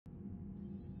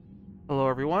Hello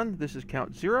everyone, this is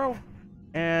Count Zero,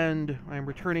 and I'm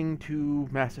returning to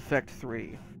Mass Effect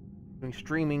 3. Doing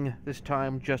streaming this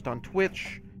time just on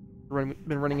Twitch.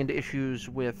 Been running into issues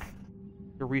with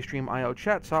the Restream IO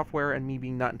chat software and me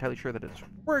being not entirely sure that it's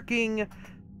working.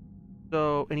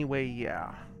 So anyway,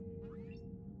 yeah.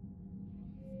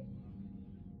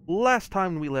 Last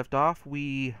time we left off,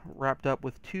 we wrapped up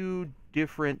with two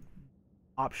different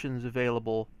options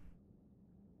available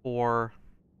for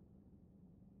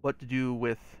what to do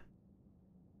with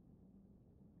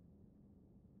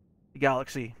the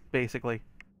galaxy, basically.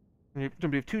 We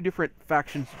have two different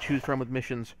factions to choose from with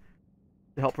missions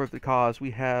to help further the cause.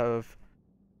 We have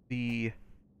the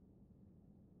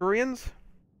Turians.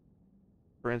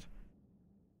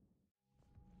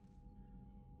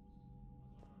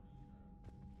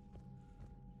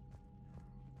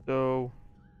 So,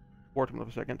 for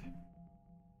a second.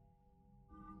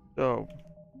 So,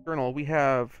 Colonel, we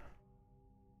have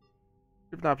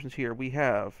different options here. We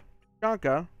have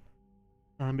Tuchanka,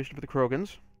 mission for the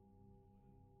Krogans.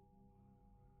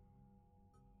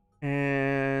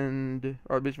 And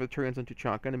our mission for the Turians on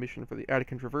Tuchanka, and a mission for the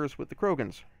Attican Traverse with the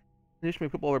Krogans. In addition, we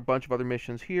put a bunch of other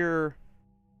missions here.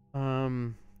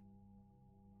 So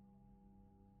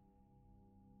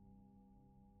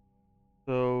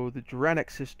the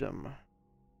Duranic system.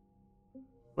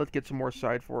 Let's get some more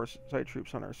side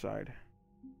troops on our side.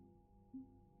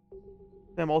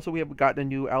 Also, we have gotten a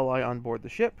new ally on board the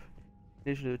ship.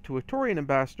 In addition to a Turian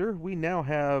ambassador, we now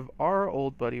have our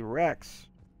old buddy Rex,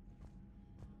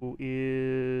 who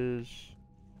is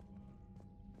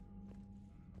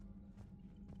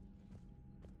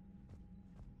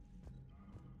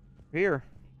here.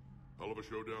 Hell of a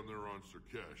show down there on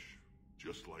Surkesh.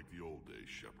 Just like the old days,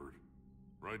 Shepard.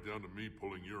 Right down to me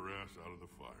pulling your ass out of the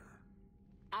fire.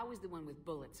 I was the one with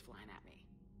bullets flying at me.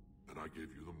 And I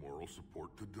gave you the moral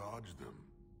support to dodge them.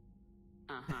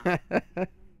 Uh-huh.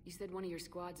 You said one of your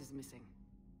squads is missing.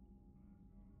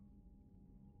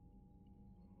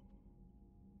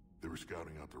 They were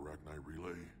scouting out the Rachni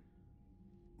relay.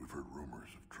 We've heard rumors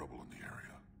of trouble in the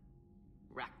area.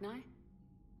 Rachni?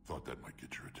 Thought that might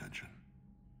get your attention.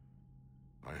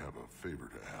 I have a favor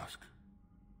to ask.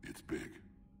 It's big.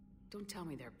 Don't tell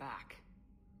me they're back.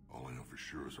 All I know for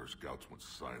sure is our scouts went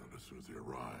silent as soon as they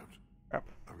arrived. Yep.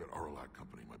 I've got Arlac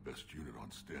Company, my best unit,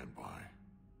 on standby.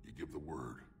 You give the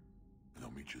word, and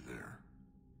they'll meet you there.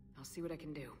 I'll see what I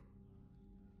can do.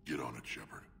 Get on it,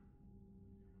 Shepard.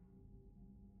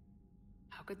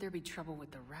 How could there be trouble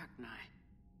with the Rachni?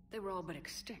 They were all but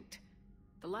extinct.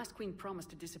 The last queen promised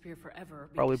to disappear forever.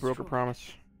 Probably broke her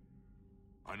promise.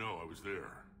 I know, I was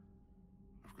there.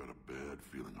 I've got a bad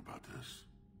feeling about this.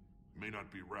 It may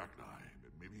not be Rachni,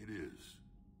 but maybe it is.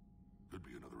 Could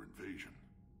be another invasion.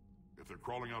 If they're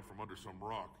crawling out from under some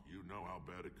rock, you know how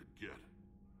bad it could get.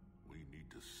 We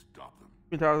need to stop them.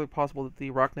 It's entirely possible that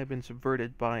the Rachni have been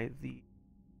subverted by the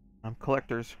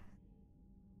collectors,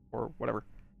 or whatever.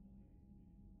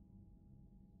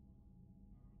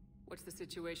 What's the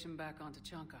situation back on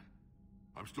Tuchanka?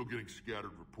 I'm still getting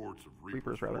scattered reports of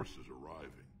Reapers, forces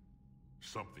arriving.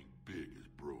 Something big is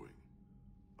brewing.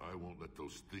 I won't let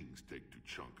those things take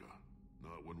Tuchanka.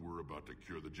 Not when we're about to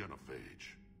cure the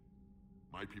genophage.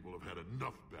 My people have had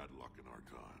enough bad luck in our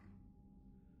time.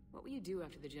 What will you do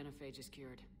after the genophage is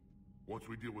cured? Once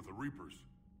we deal with the Reapers,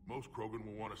 most Krogan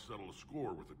will want to settle a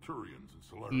score with the Turians and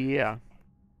Solarians. Yeah.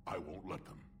 I won't let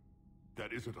them.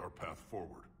 That isn't our path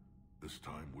forward. This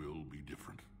time will be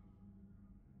different.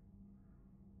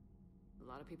 A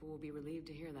lot of people will be relieved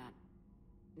to hear that.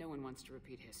 No one wants to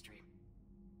repeat history.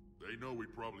 They know we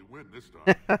probably win this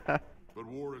time. But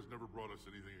war has never brought us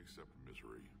anything except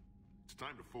misery. It's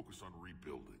time to focus on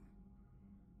rebuilding.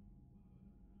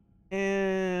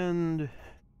 And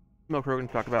no Krogan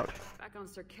to talk about. Back on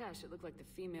Surkesh, it looked like the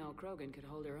female Krogan could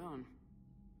hold her own.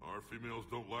 Our females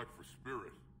don't lack for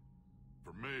spirit.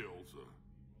 For males,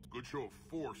 a good show of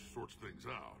force sorts things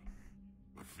out.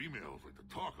 But females like to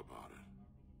talk about it.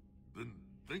 Then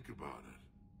think about it.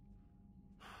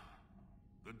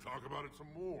 Then talk about it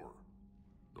some more.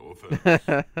 No offense.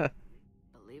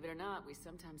 Believe it or not, we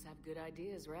sometimes have good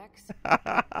ideas, Rex. You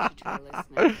should try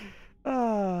listening.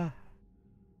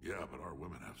 Yeah, but our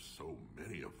women have so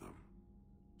many of them.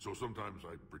 So sometimes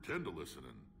I pretend to listen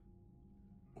and...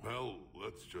 Well,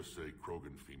 let's just say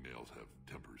Krogan females have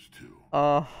tempers too.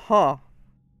 Uh-huh.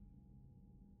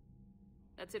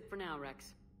 That's it for now,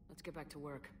 Rex. Let's get back to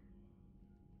work.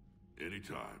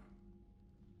 Anytime.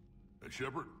 And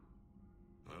Shepard,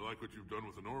 I like what you've done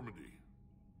with the Normandy.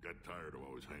 Got tired of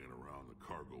always hanging around the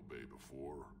cargo bay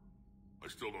before. I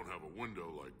still don't have a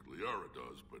window like Liara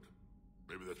does, but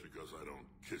maybe that's because I don't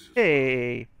kiss his...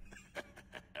 Hey.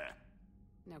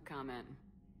 comment.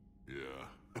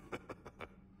 Yeah.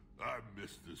 I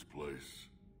miss this place.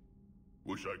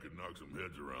 Wish I could knock some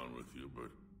heads around with you, but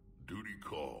duty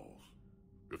calls.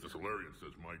 If the Solarian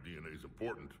says my DNA's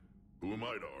important, who am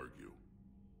I to argue?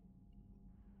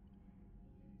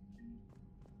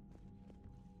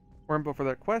 More info for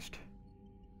that quest.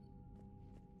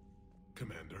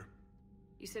 Commander.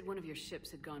 You said one of your ships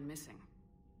had gone missing.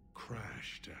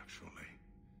 Crashed, actually.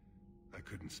 I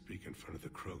couldn't speak in front of the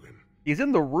Krogan. He's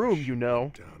in the room, you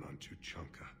know. Down on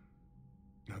Tuchanka.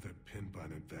 Now they're pinned by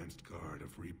an advanced guard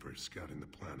of Reapers scouting the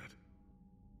planet.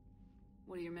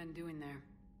 What are your men doing there?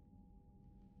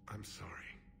 I'm sorry.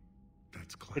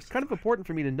 That's classified. It's kind of important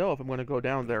for me to know if I'm going to go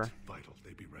down there. It's vital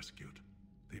they be rescued.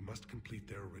 They must complete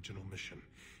their original mission.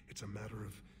 It's a matter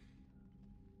of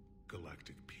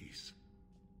galactic peace.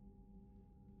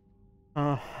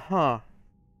 Uh-huh.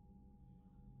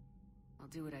 I'll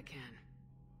do what I can.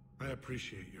 I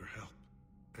appreciate your help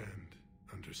and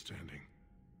understanding.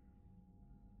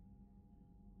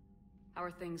 How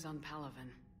are things on Palaven?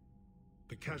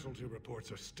 The casualty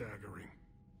reports are staggering.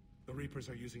 The Reapers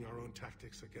are using our own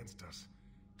tactics against us.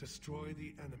 Destroy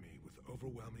the enemy with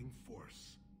overwhelming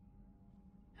force.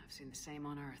 I've seen the same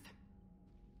on Earth.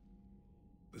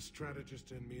 The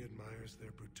strategist in me admires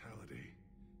their brutality.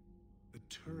 The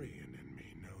Turian in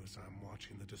me knows I'm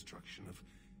watching the destruction of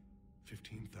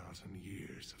 15,000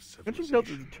 years of civilization. I just note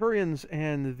that the Turians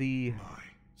and the My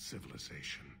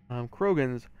civilization.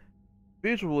 Krogans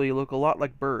visually look a lot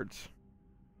like birds.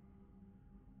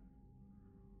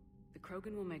 The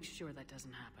Krogan will make sure that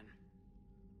doesn't happen.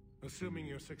 Assuming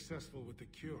you're successful with the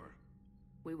cure.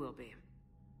 We will be.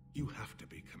 You have to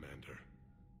be, Commander.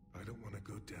 I don't want to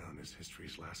go down as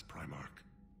history's last Primarch.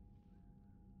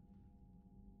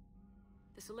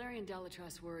 The Solarian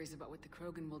Dalatrass worries about what the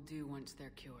Krogan will do once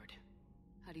they're cured.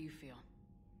 How do you feel?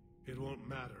 It won't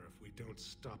matter if we don't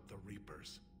stop the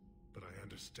Reapers, but I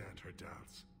understand her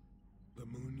doubts. The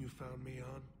moon you found me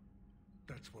on?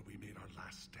 That's where we made our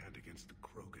last stand against the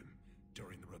Krogan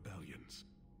during the rebellions.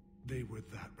 They were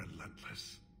that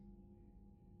relentless.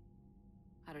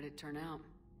 How did it turn out?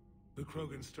 The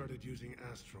Krogan started using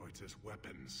asteroids as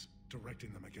weapons,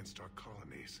 directing them against our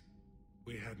colonies.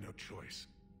 We had no choice.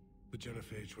 The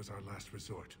Genophage was our last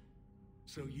resort.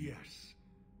 So yes,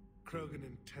 Krogan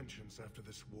intentions after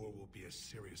this war will be a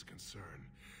serious concern,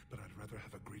 but I'd rather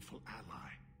have a grateful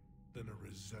ally than a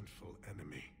resentful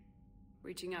enemy.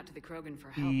 Reaching out to the Krogan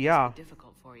for help Yeah. is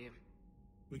difficult for you.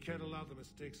 We can't allow the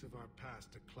mistakes of our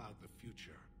past to cloud the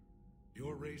future.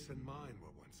 Your race and mine were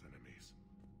once enemies.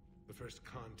 The first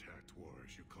contact war,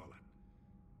 as you call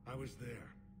it. I was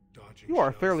there, dodging You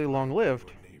are shells fairly flying long-lived.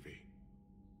 over a navy.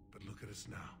 But look at us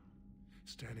now,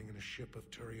 standing in a ship of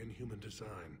Turian human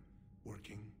design,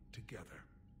 working together.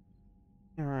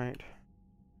 Alright.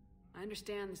 I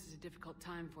understand this is a difficult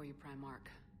time for you, Primarch,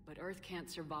 but Earth can't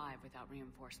survive without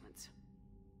reinforcements.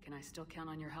 Can I still count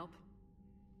on your help?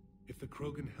 If the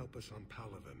Krogan help us on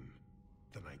Palaven,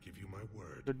 then I give you my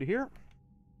word. Good to hear.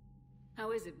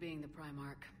 How is it being the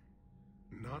Primarch?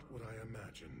 Not what I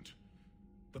imagined.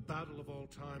 The battle of all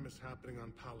time is happening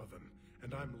on Palaven,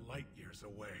 and I'm light years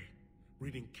away,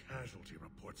 reading casualty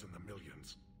reports in the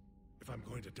millions. If I'm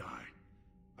going to die,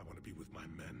 I want to be with my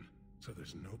men, so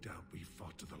there's no doubt we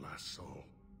fought to the last soul.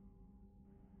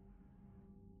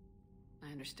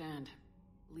 I understand.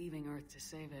 Leaving Earth to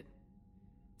save it.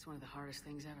 It's one of the hardest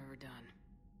things I've ever done.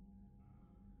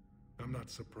 I'm not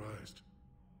surprised.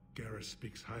 Garrus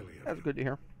speaks highly of That's you. good to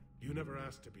hear. You never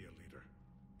asked to be a leader,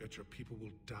 yet your people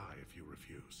will die if you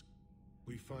refuse.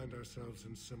 We find ourselves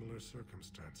in similar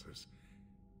circumstances.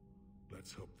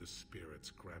 Let's hope the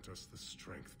spirits grant us the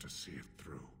strength to see it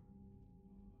through.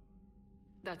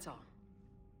 That's all.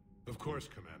 Of course,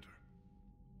 Commander.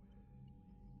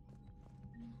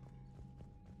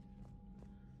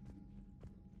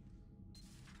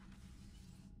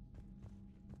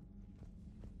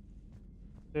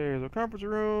 There's a conference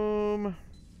room.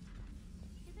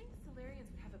 You think Solarians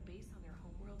would have a base on their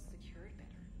homeworld secured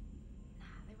better?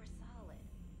 Nah, they were solid.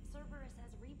 Cerberus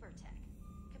has Reaper tech.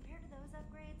 Compared to those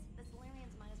upgrades, the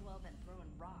Solarians might as well have been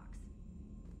throwing rocks.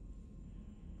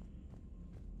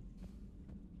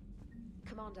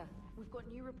 Commander, we've got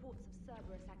new reports of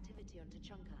Cerberus activity on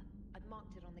Tuchanka. I've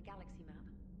marked it on the galaxy map.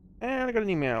 And I got an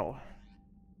email.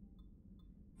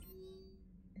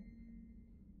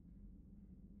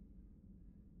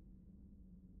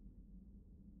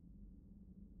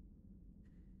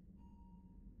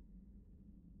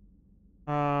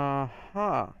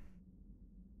 Uh-huh.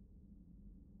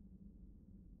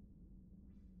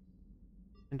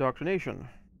 Indoctrination.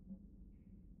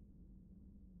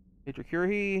 Major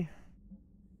Curhi.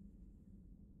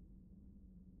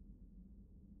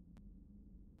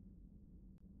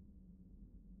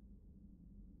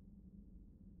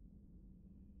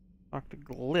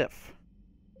 Octoglyph.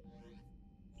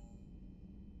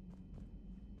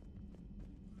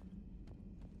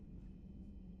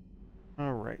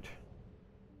 All right.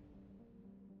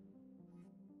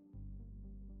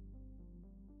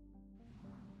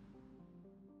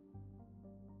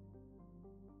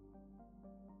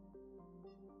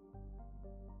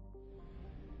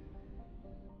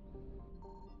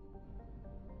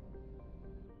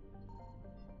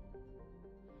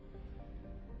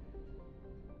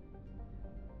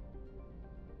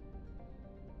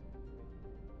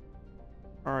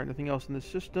 All right, nothing else in the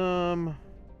system.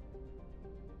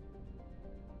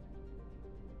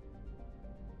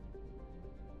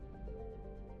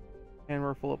 And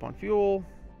we're full up on fuel.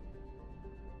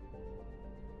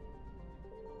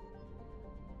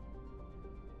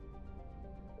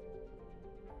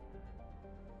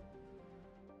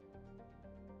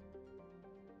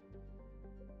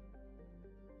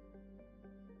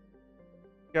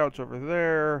 Scouts over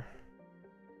there.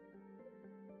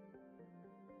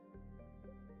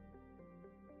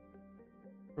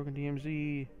 Broken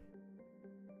DMZ.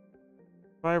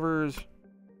 Survivors.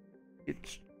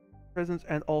 It's presence,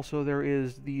 and also there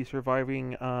is the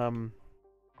surviving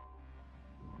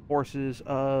forces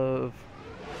of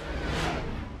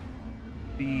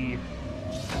the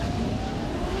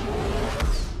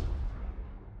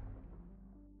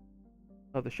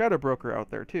Shadow Broker out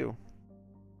there too.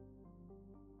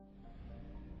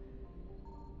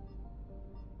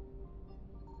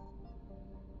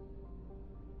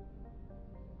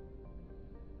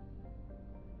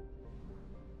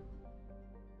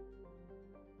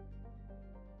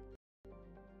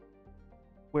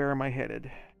 Where am I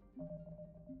headed?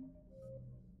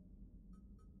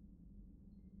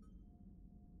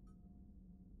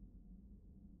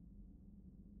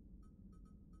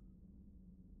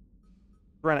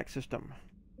 Granic system.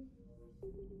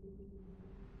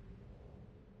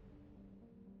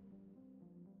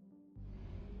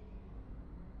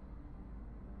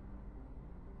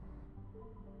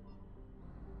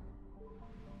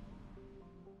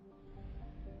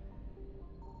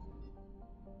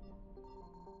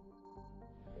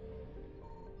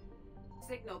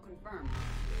 Signal confirmed.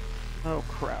 Oh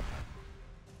crap.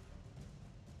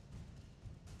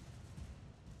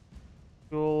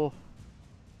 Fuel.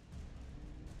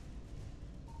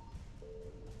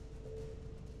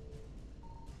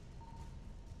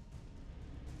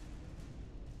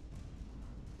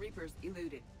 Reapers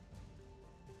eluded.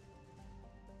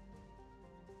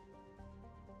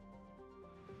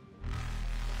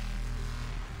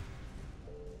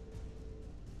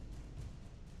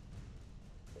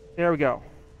 There we go.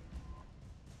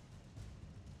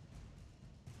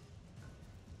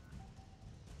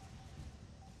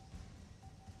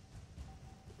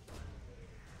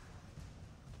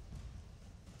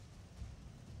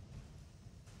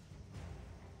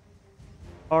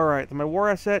 Alright, my war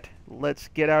asset. Let's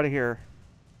get out of here.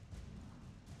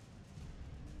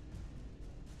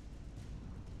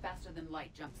 Faster than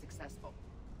light jump successful.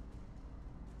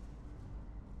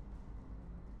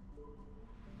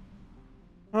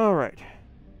 Alright.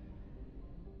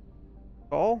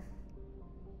 Call.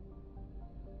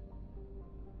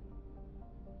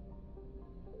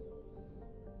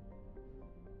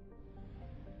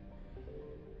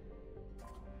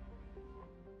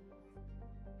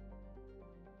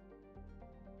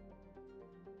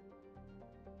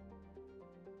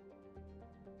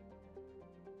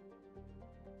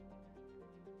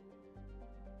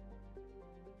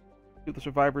 Do the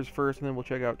survivors first, and then we'll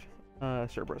check out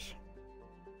Cerberus.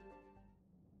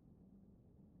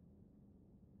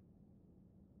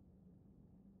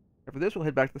 After this, we'll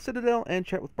head back to the Citadel and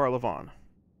chat with Barlavon.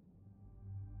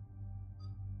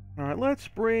 Alright, let's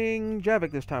bring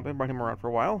Javik this time. I haven't brought him around for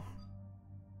a while.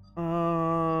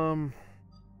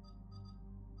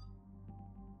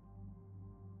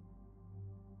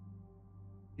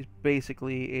 He's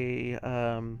basically a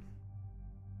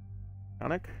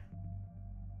Tonic.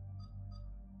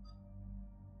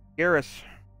 Garrus.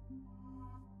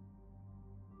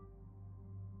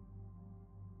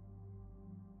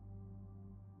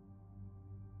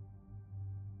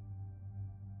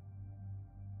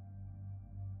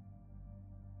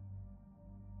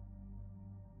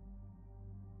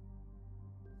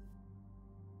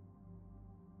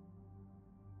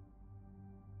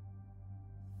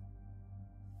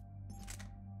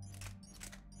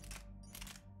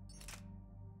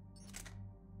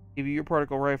 Give you your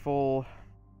particle rifle.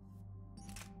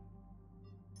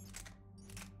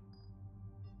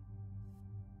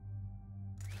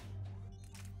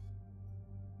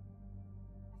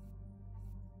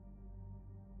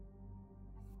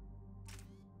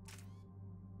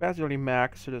 Capacity already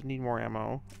maxed, so it doesn't need more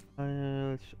ammo.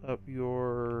 Let's up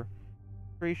your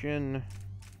creation.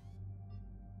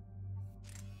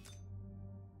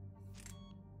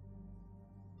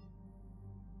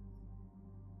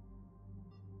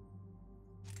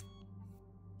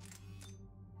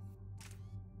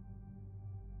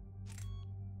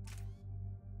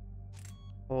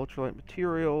 Ultralight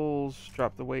materials,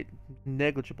 drop the weight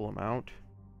negligible amount.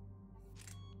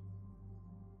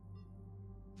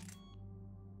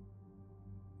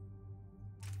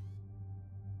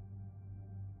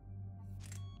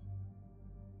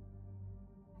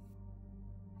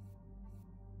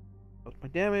 Ups my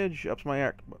damage, ups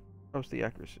the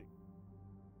accuracy.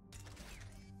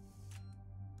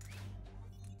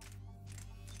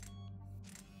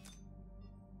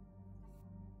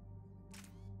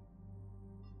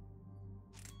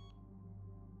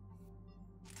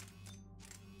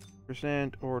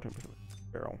 Percent or 10%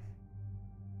 barrel.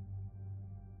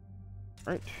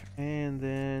 Alright, and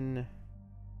then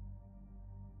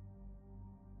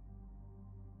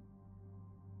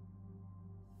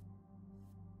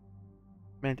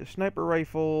Manta sniper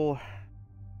rifle.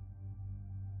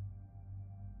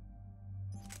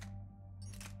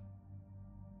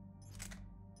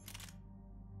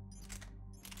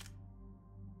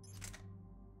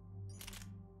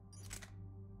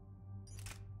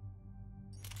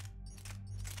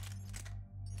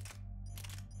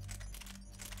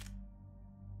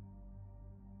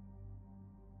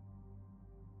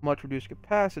 Much reduced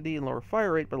capacity and lower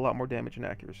fire rate, but a lot more damage and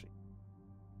accuracy.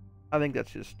 I think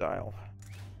that's his style.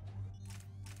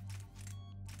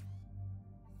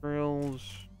 Drills.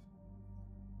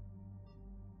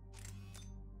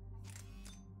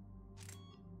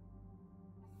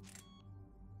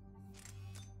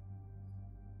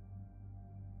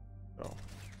 Oh.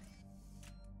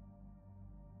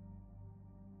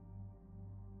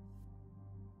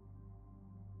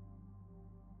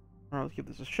 Alright, let's give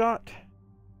this a shot.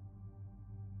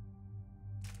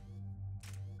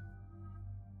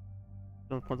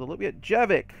 Don't want to level yet.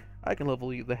 Javik! I can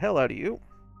level you the hell out of you.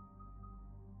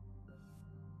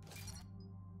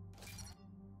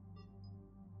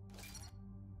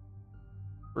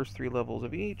 First 3 levels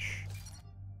of each.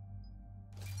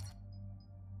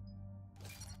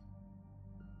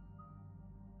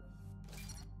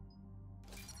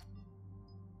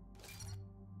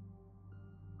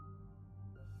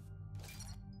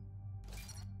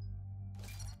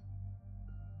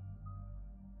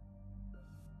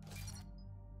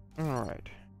 Alright.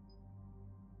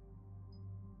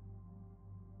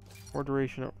 More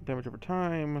duration of damage over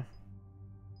time.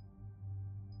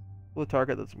 The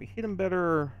target lets me hit him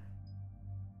better.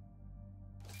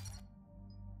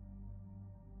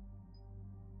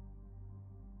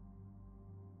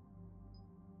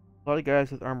 A lot of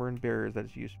guys with armor and barriers that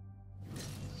is used.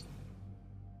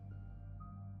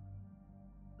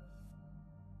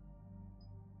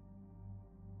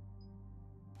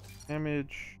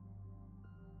 Damage.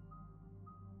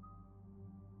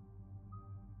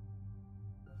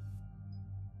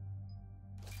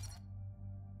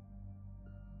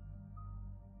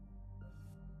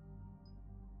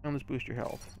 And let's boost your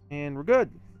health. And we're good.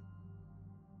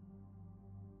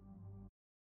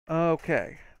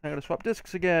 Okay. I'm going to swap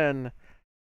discs again.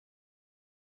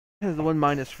 This is the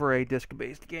 1- for a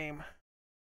disc-based game.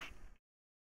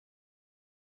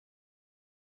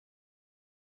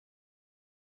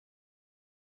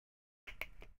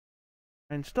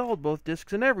 I installed both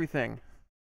discs and everything.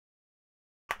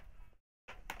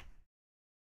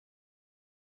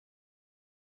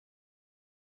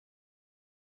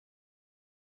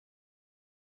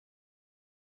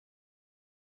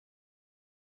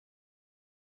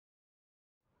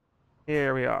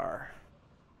 Here we are.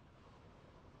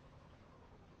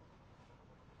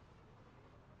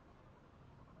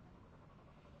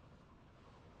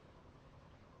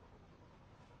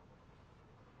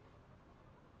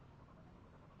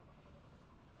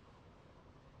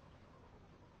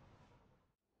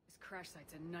 This crash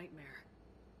site's a nightmare.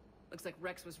 Looks like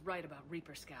Rex was right about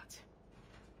Reaper scouts.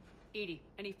 Edie,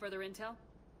 any further intel?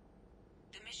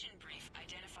 The mission brief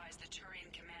identifies the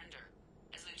Turian commander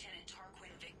as Lieutenant Tarquin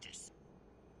Victus.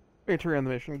 Hey, Turian, the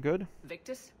mission, good.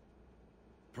 Victus?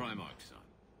 Primarch's son.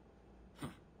 Huh.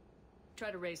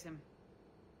 Try to raise him.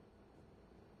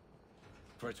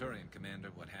 For a Turian commander,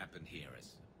 what happened here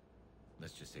is...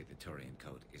 let's just say the Turian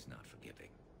code is not forgiving.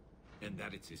 And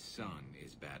that it's his son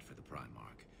is bad for the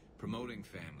Primarch. Promoting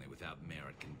family without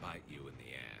merit can bite you in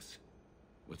the ass.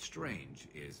 What's strange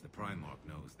is the Primarch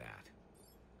knows that.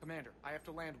 Commander, I have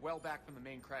to land well back from the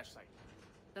main crash site.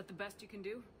 That the best you can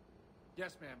do?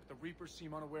 Yes, ma'am, but the Reapers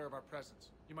seem unaware of our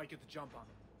presence. You might get the jump on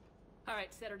them. All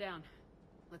right, set her down.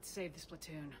 Let's save this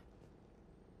platoon.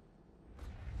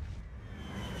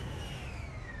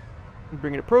 I'm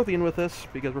bringing a Prothean with us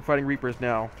because we're fighting Reapers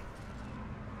now.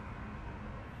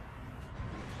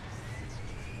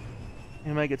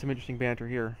 We might get some interesting banter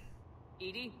here.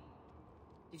 Edie,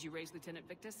 did you raise Lieutenant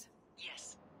Victus?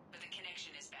 Yes, but the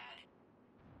connection is bad.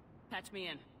 Patch me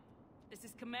in. This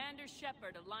is Commander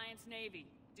Shepard, Alliance Navy.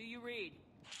 Do you read?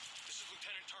 This is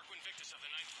Lieutenant Tarquin Victus of the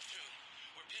 9th Platoon.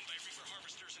 We're pinned by Reaper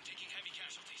harvesters and taking heavy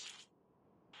casualties.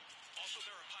 Also,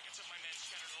 there are pockets of my men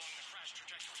scattered along the crash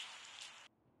trajectory.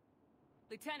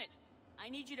 Lieutenant, I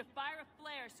need you to fire a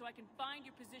flare so I can find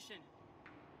your position.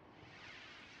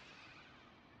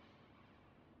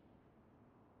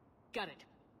 Got it.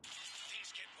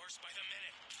 Things get worse by the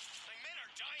minute. My men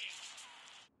are dying.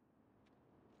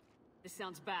 This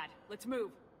sounds bad. Let's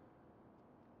move.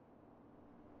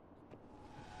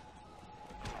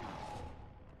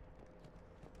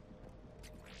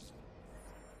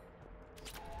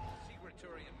 Secret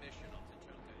Turian mission on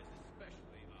Tuchanka is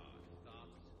especially odd.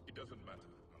 Thoughts? It doesn't matter.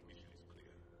 Our mission is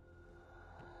clear.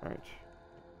 Alright.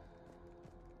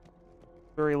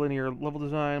 Very linear level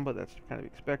design, but that's kind of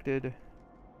expected.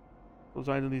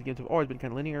 Designs in these games have always been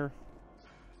kind of linear.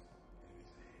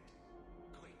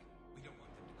 Quick, we don't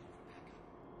want them to call for backup.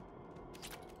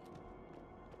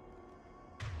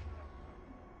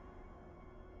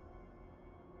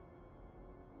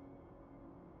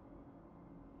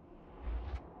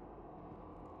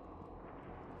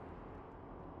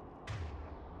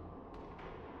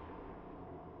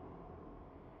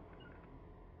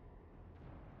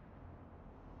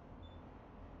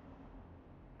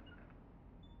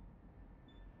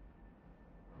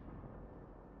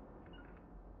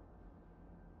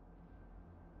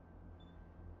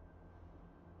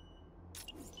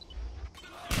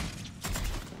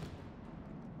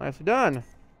 Nicely done.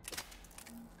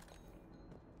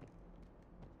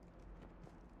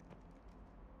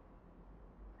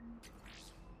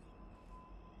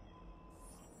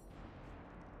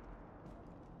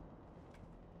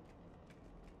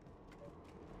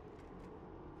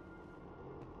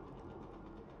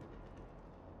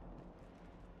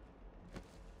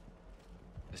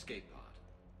 Escape pod.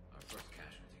 Our first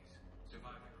casualties.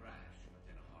 Survived the crash, but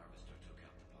then a harvester took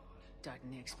out the pod. Died in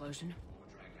the explosion? Or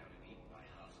dragged out and eaten by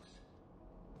husks.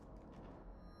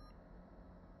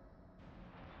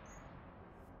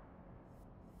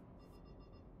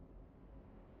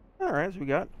 Alright, so we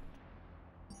got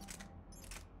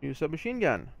new submachine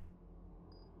gun.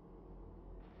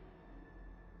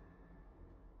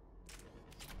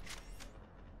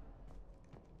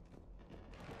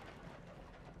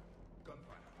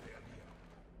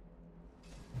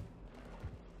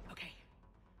 Okay.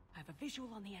 I have a visual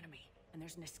on the enemy, and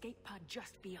there's an escape pod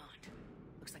just beyond.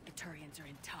 Looks like the Turians are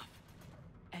in tough.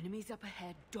 Enemies up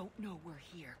ahead don't know we're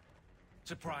here.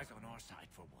 Surprise on our side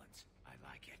for once. I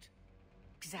like it.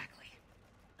 Exactly.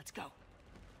 Let's go.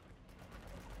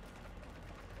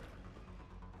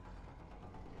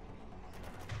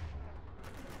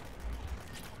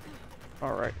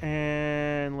 Alright,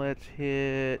 and let's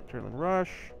hit Adrenaline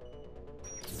Rush.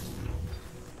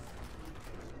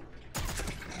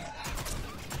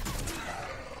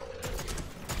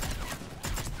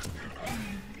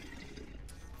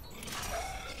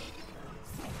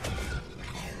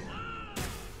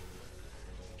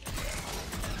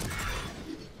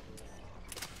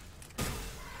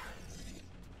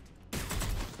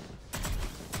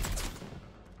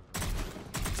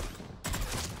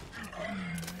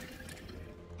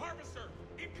 Harvester!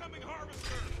 Incoming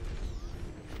harvester!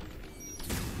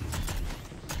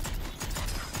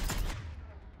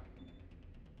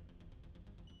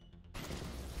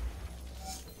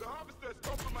 The harvester has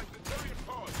compromised the Turian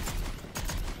pod.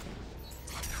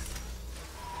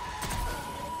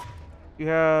 You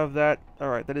have that.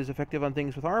 Alright, that is effective on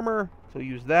things with armor, so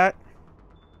use that.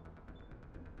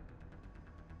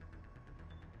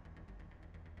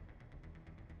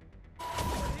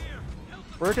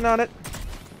 Working on it.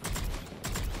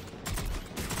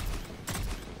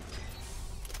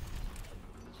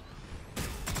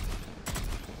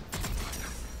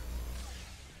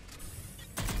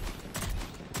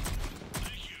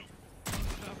 Thank you.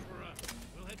 Stop for us.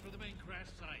 We'll head for the main crash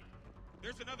site.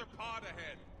 There's another pod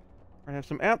ahead. I have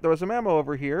some there was some ammo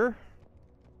over here.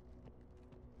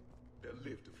 They'll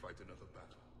live to fight another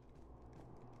battle.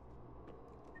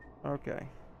 Okay.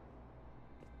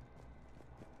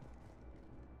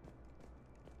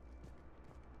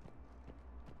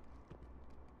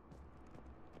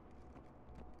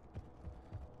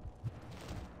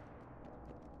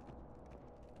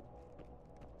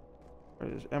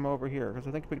 There's ammo over here, because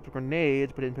I think I picked up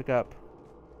grenades, but didn't pick up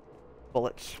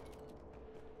bullets.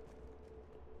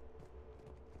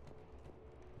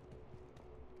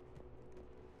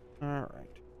 All right.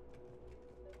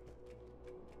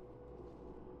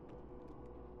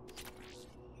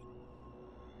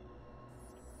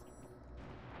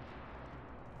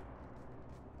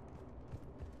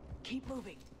 Keep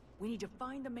moving. We need to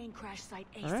find the main crash site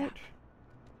ASAP. All right.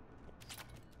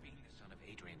 Being the son of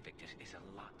Adrian Victus is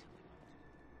a lot.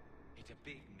 It's a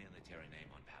big military name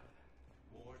on Paladin.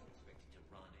 War's expected to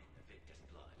run in the Victus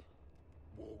blood.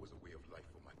 War was a way of life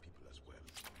for my people as well.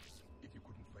 If you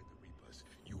couldn't fight the Reapers,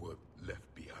 you were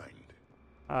left behind.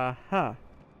 Uh-huh.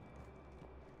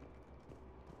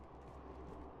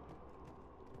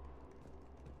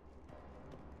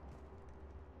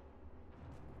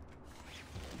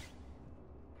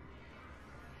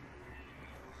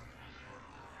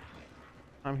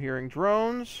 I'm hearing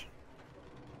drones.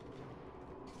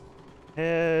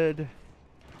 Head.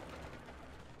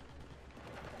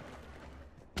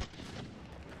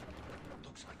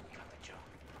 Looks like we got the job.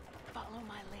 Follow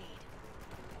my lead.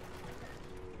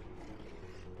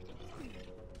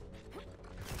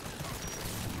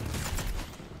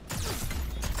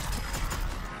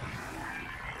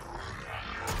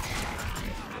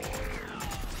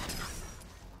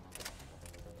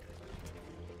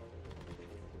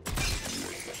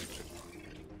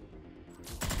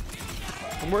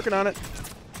 I'm working on it.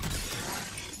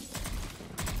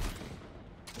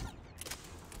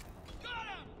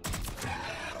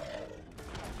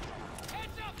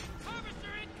 Heads up!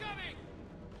 Harvester incoming!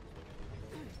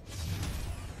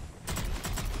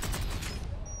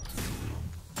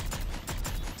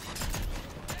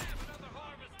 Damn, another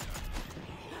harvester!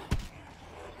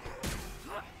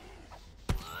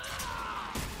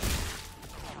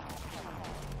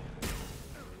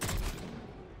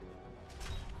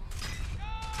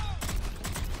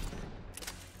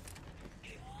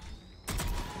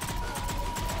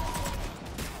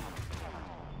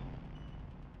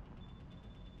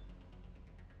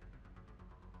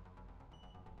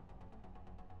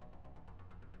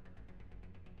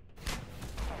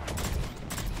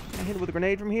 I hit it with a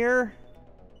grenade from here.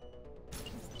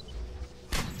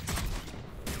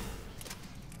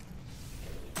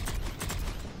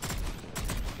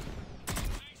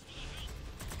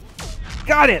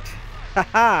 Got it!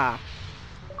 Haha!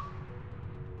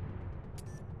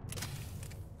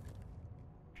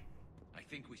 I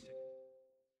think we said.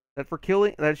 That for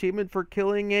killing that achievement for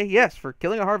killing a yes, for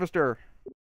killing a harvester.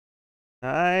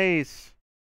 Nice.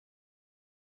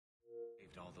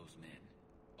 Saved all those men.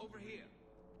 Over here.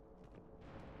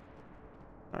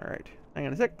 Alright. Hang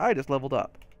on a sec. I just leveled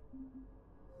up.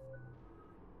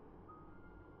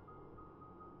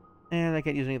 And I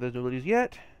can't use any of those abilities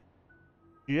yet.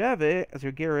 Javet, as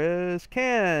Garrus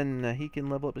can. He can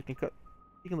level up his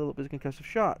concussive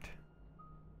shot.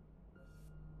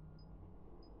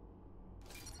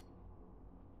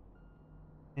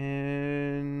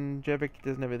 And Javik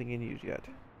doesn't have anything he can use yet.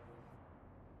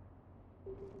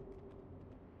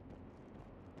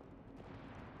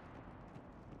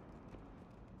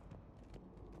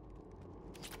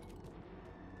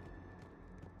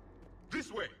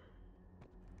 This way!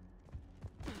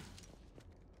 Do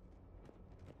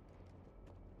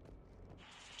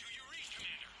you read,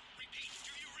 Commander? Repeat,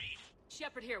 do you read?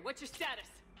 Shepard here. What's your status?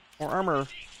 More armor.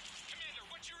 Commander,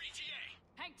 what's your ETA?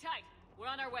 Hang tight. We're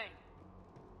on our way.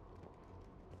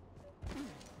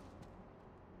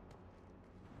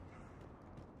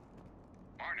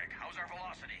 Arnik, how's our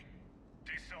velocity?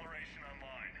 Deceleration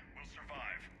online. We'll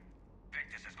survive.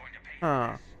 Victus is going to pay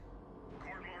Huh.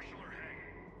 Court-martial or hang?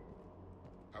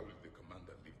 How will the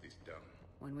commander live this down?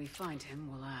 When we find him,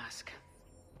 we'll ask.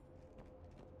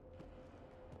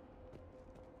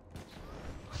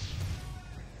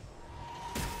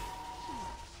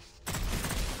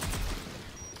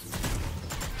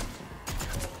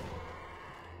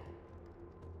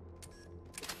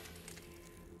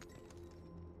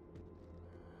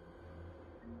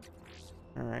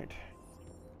 All right.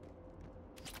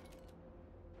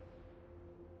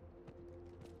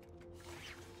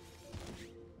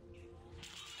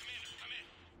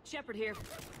 Shepard here.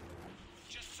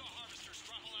 Just saw harvesters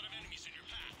drop a lot of enemies in your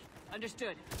path.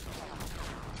 Understood.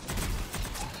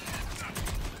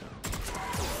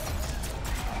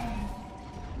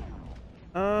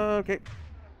 Okay.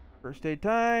 First aid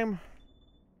time.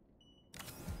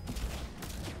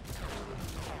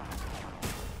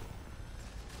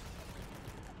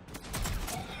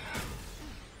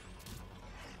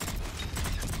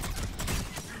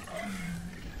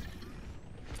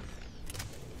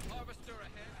 Harvester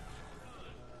ahead.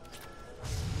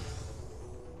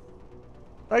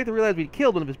 I like to realize we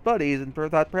killed one of his buddies and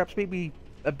thought perhaps maybe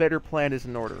a better plan is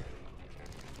in order.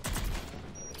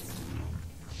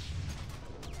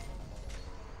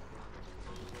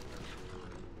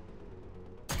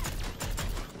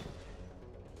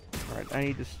 Alright, I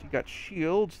need to... You got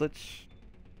shields, let's...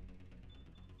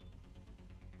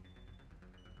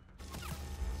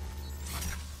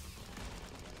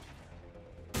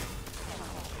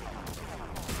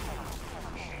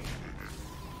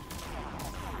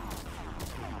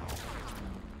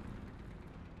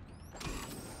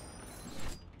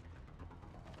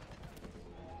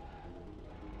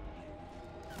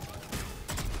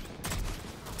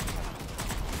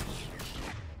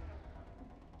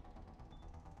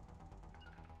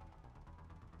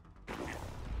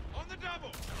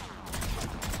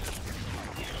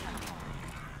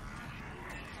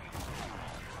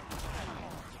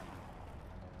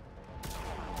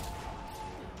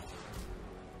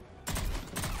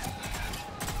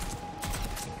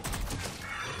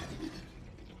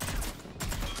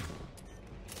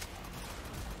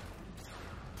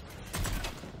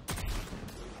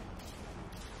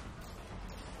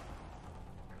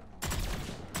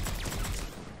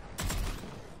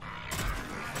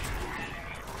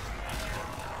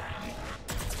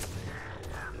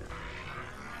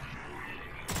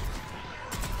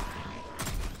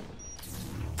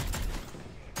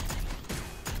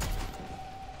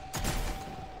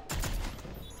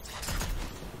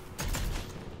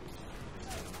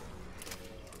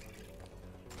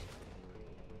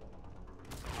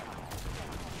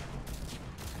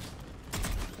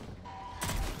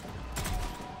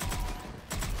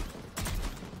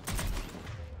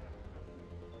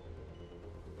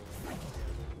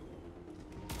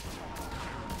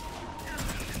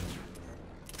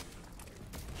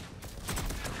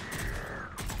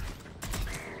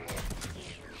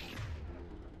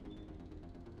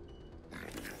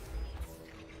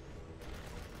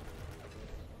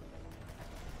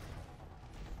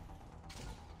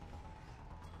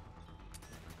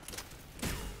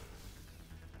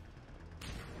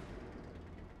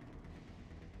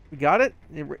 We got it?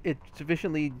 It's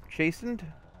sufficiently chastened?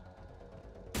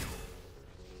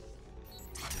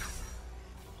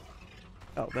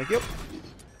 Oh, thank you.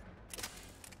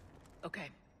 Okay,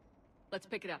 let's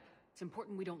pick it up. It's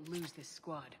important we don't lose this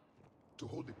squad. To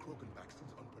hold the Krogan back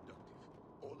seems unproductive.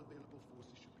 All available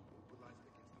forces should be mobilized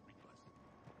against the Reapers.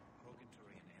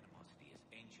 Krogan-Turian animosity is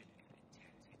ancient and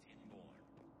intense. It's inborn.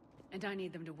 And I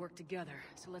need them to work together,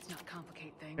 so let's not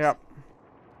complicate things. Yep.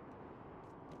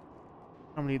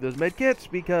 I'm gonna need those medkits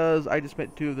because I just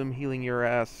spent 2 of them healing your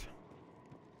ass.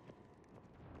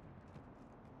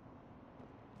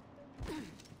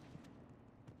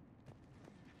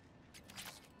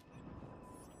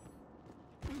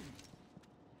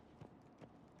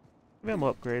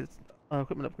 Ammo upgrades,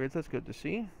 equipment upgrades, that's good to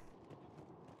see.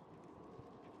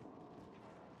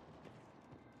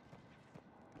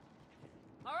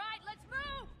 All right, let's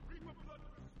move!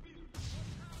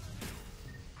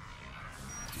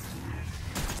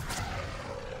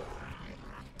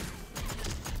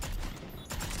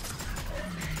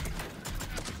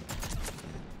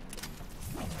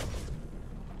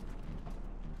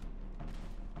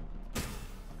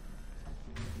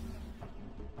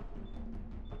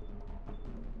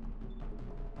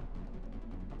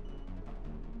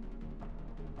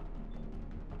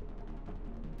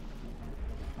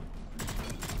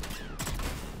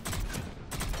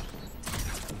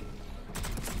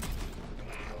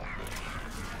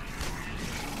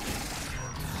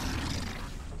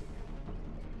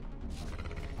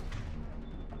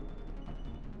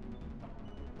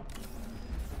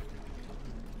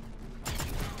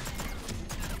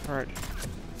 All right.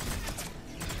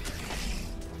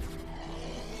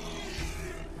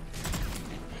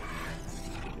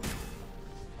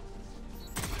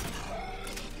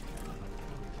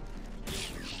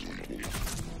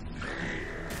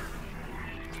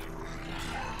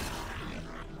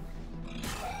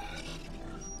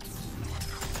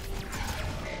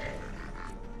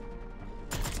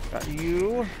 Got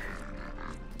you.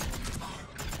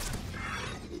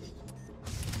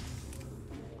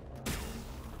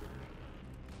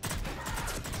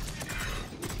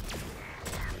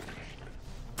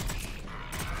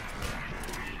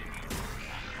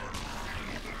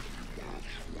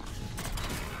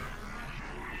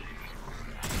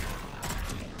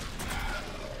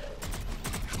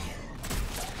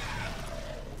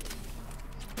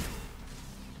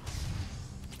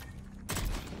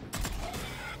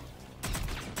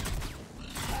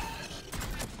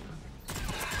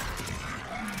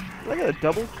 I got a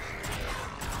double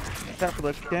tap for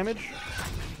less damage.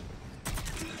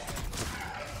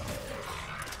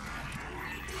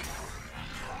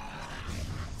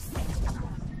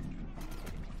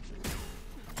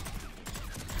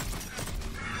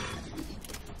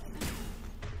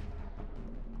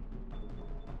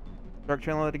 Dark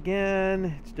channel it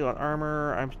again. It's still on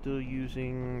armor. I'm still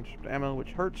using ammo, which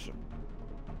hurts.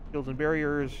 Shields and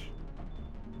barriers.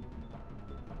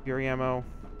 Fury ammo.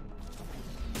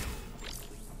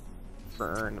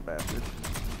 Burn the bastard.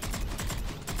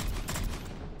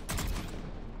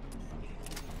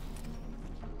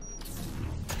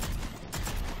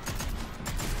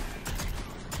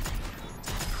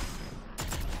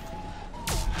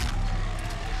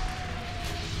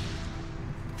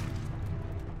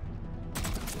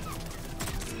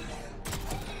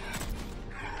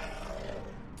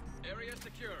 Area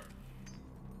secure.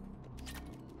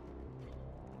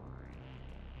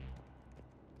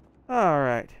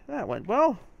 Alright, that went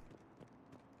well.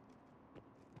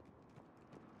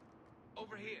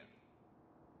 Over here.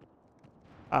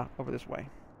 Ah, over this way.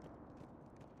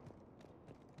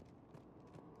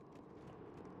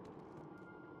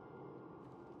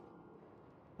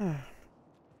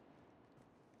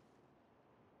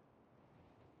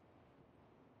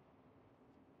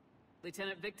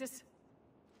 Lieutenant Victus?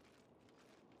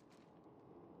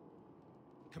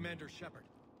 Commander Shepard,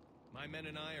 my men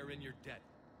and I are in your debt.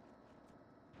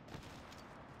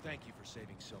 Thank you for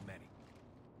saving so many.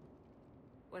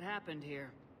 What happened here?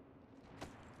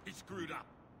 He screwed up.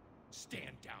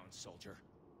 Stand down, soldier.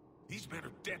 These men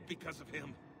are dead because of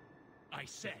him. I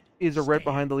said. Is a right stand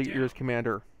behind the down. ears,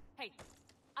 Commander. Hey,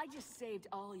 I just saved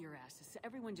all your asses, so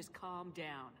everyone just calm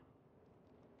down.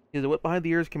 Is a whip behind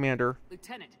the ears, Commander.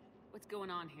 Lieutenant, what's going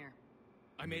on here?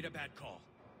 I made a bad call.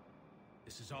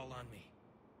 This is all on me.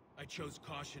 I chose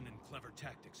caution and clever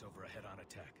tactics over a head-on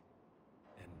attack.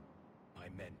 And my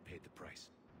men paid the price.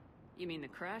 You mean the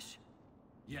crash?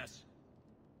 Yes.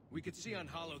 We could see on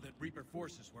Hollow that Reaper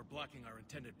forces were blocking our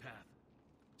intended path.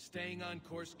 Staying on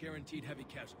course guaranteed heavy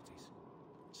casualties.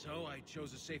 So I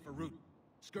chose a safer route,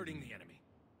 skirting the enemy.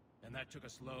 And that took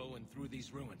us low and through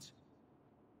these ruins.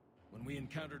 When we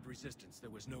encountered resistance,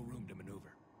 there was no room to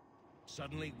maneuver.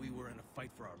 Suddenly, we were in a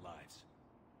fight for our lives.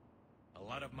 A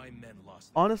lot of my men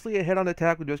lost. Honestly, a head-on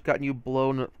attack would just gotten you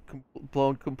blown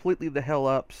completely the hell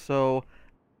up, so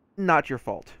not your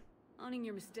fault. Owning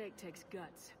your mistake takes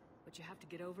guts, but you have to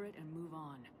get over it and move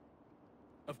on.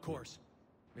 Of course.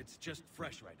 It's just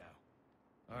fresh right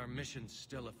now. Our mission's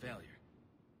still a failure.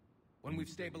 When we've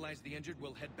stabilized the injured,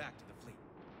 we'll head back to the fleet.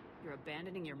 You're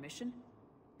abandoning your mission?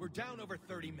 We're down over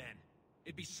 30 men.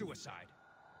 It'd be suicide.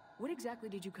 What exactly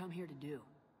did you come here to do?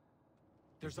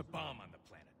 There's a bomb on the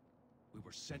planet. We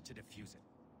were sent to defuse it.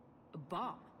 A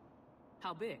bomb?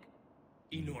 How big?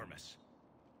 Enormous.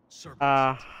 Cerberus.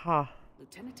 Aha.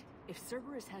 Lieutenant, if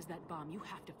Cerberus has that bomb, you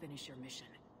have to finish your mission.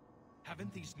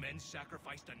 Haven't these men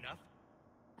sacrificed enough?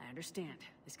 I understand.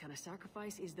 This kind of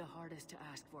sacrifice is the hardest to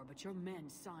ask for, but your men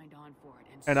signed on for it,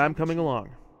 And I'm coming along.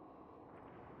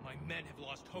 My men have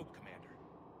lost hope, Commander.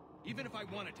 Even if I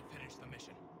wanted to finish the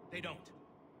mission, they don't.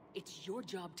 It's your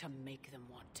job to make them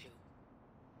want to.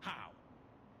 How?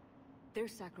 Their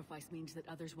sacrifice means that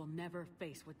others will never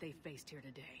face what they faced here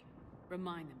today.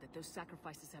 Remind them that those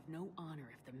sacrifices have no honor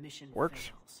if the mission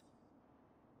fails.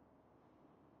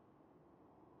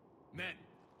 Men,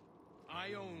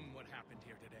 I own what happened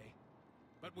here today.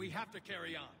 But we have to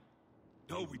carry on.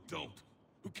 No, we don't.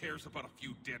 Who cares about a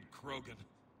few dead Krogan?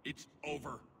 It's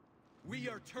over. We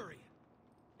are Turian,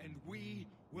 and we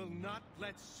will not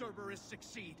let Cerberus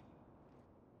succeed.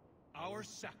 Our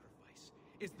sacrifice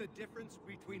is the difference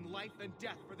between life and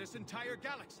death for this entire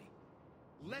galaxy.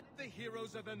 Let the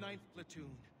heroes of the 9th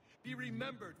Platoon be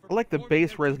remembered for I like the performing bass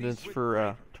their resonance duties with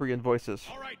for bravery. Turian voices.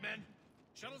 All right, men.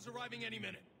 Shuttle's arriving any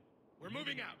minute. We're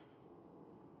moving out.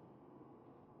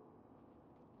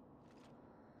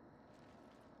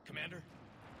 Commander?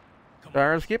 Come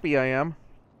Darn on. skippy I am.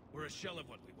 We're a shell of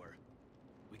what we were.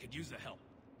 We could use the help.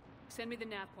 Send me the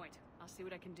nav point. I'll see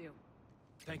what I can do.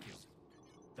 Thank you.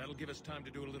 That'll give us time to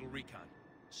do a little recon.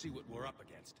 See what we're up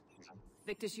against.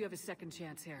 Victus, you have a second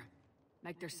chance here.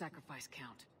 Make their sacrifice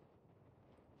count.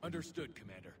 Understood,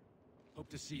 Commander. Hope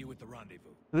to see you at the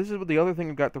rendezvous. This is what the other thing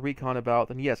I've got the recon about,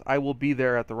 and yes, I will be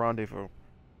there at the rendezvous.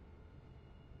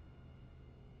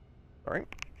 Alright.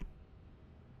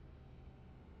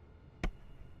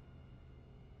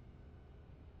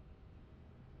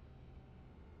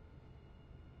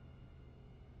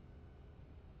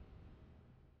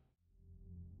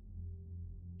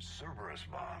 Cerberus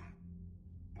bomb.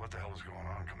 What the hell is going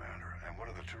on, Commander? And what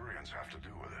do the Turians have to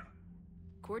do with it?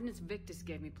 Coordinates Victus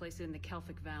gave me place it in the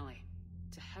Kelphic Valley.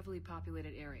 It's a heavily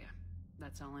populated area.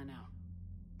 That's all I know.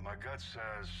 My gut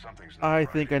says something's not I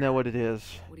right think I know what it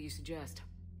is. What do you suggest?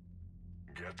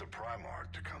 Get the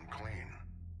Primarch to come clean.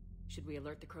 Should we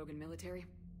alert the Krogan military?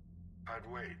 I'd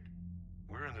wait.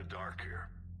 We're in the dark here.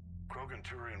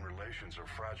 Krogan-Turian relations are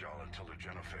fragile until the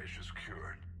genophage is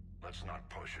cured. Let's not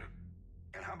push it.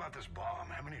 And how about this bomb?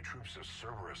 How many troops does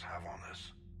Cerberus have on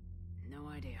this? No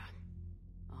idea.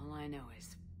 All I know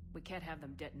is, we can't have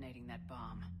them detonating that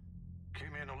bomb.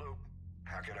 Keep me in the loop.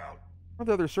 Hack it out. One of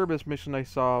the other Cerberus mission I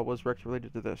saw was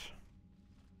related to this.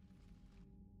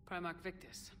 Primarch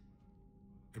Victus.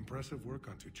 Impressive work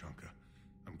on Tuchanka.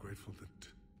 I'm grateful that...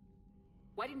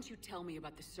 Why didn't you tell me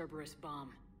about the Cerberus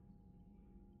bomb?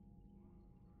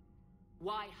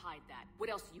 Why hide that? What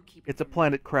else do you keep? It's a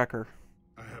planet cracker.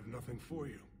 I have nothing for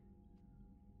you.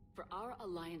 For our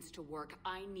alliance to work,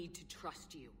 I need to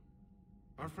trust you.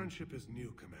 Our friendship is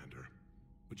new, Commander.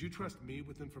 Would you trust me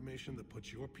with information that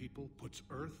puts your people, puts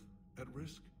Earth, at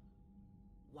risk?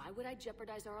 Why would I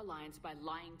jeopardize our alliance by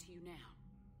lying to you now?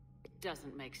 It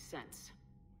doesn't make sense.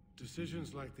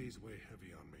 Decisions like these weigh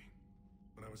heavy on me.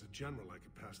 When I was a general, I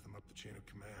could pass them up the chain of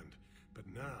command. But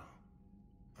now,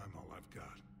 I'm all I've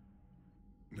got.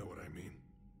 Know what I mean?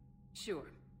 Sure.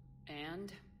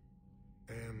 And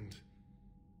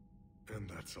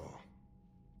that's all.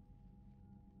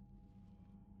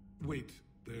 Wait,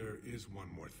 there is one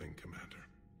more thing, Commander.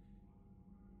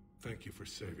 Thank you for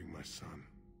saving my son.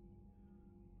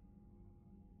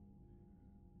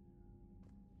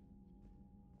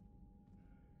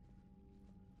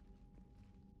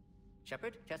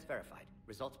 Shepard, test verified.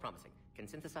 Results promising. Can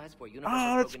synthesize for universal.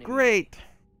 Oh, that's great.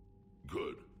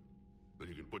 Good. Then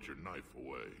you can put your knife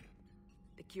away.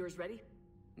 The cure's ready?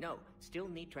 No, still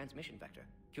need transmission vector.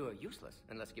 Cure useless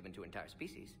unless given to entire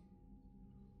species.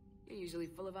 You're usually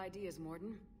full of ideas,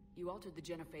 Morden. You altered the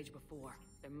genophage before.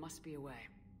 There must be a way.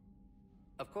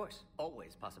 Of course,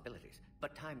 always possibilities,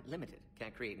 but time limited.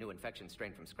 Can't create new infection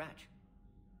strain from scratch.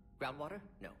 Groundwater?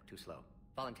 No, too slow.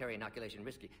 Voluntary inoculation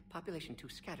risky. Population too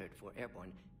scattered for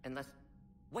airborne, unless...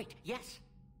 Wait, yes!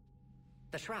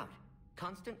 The Shroud.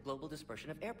 Constant global dispersion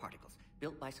of air particles,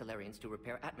 built by Solarians to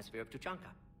repair atmosphere of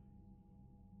Tuchanka.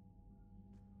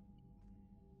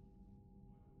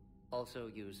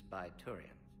 Also used by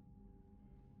Turian.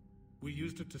 We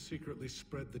used it to secretly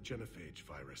spread the genophage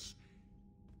virus.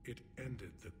 It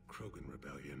ended the Krogan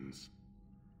rebellions.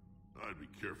 I'd be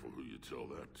careful who you tell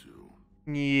that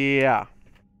to. Yeah.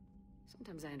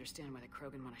 Sometimes I understand why the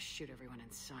Krogan want to shoot everyone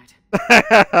in sight.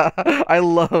 I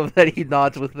love that he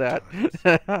nods with that.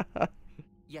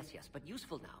 Yes, but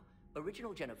useful now.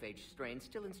 Original genophage strain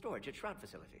still in storage at Shroud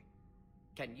facility.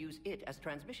 Can use it as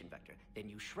transmission vector, then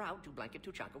use Shroud to blanket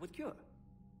Tuchanka with cure.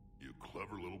 You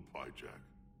clever little piejack.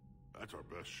 That's our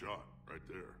best shot, right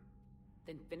there.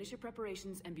 Then finish your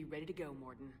preparations and be ready to go,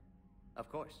 Morden. Of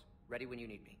course. Ready when you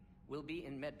need me. We'll be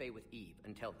in medbay with Eve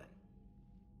until then.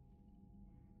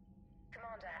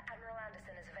 Commander, Admiral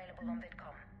Anderson is available on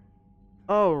VidCom.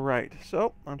 Alright,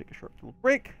 so I'll take a short little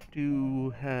break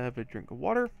to have a drink of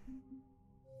water.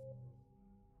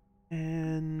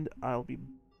 And I'll be...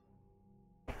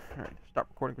 Alright, stop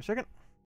recording for a second.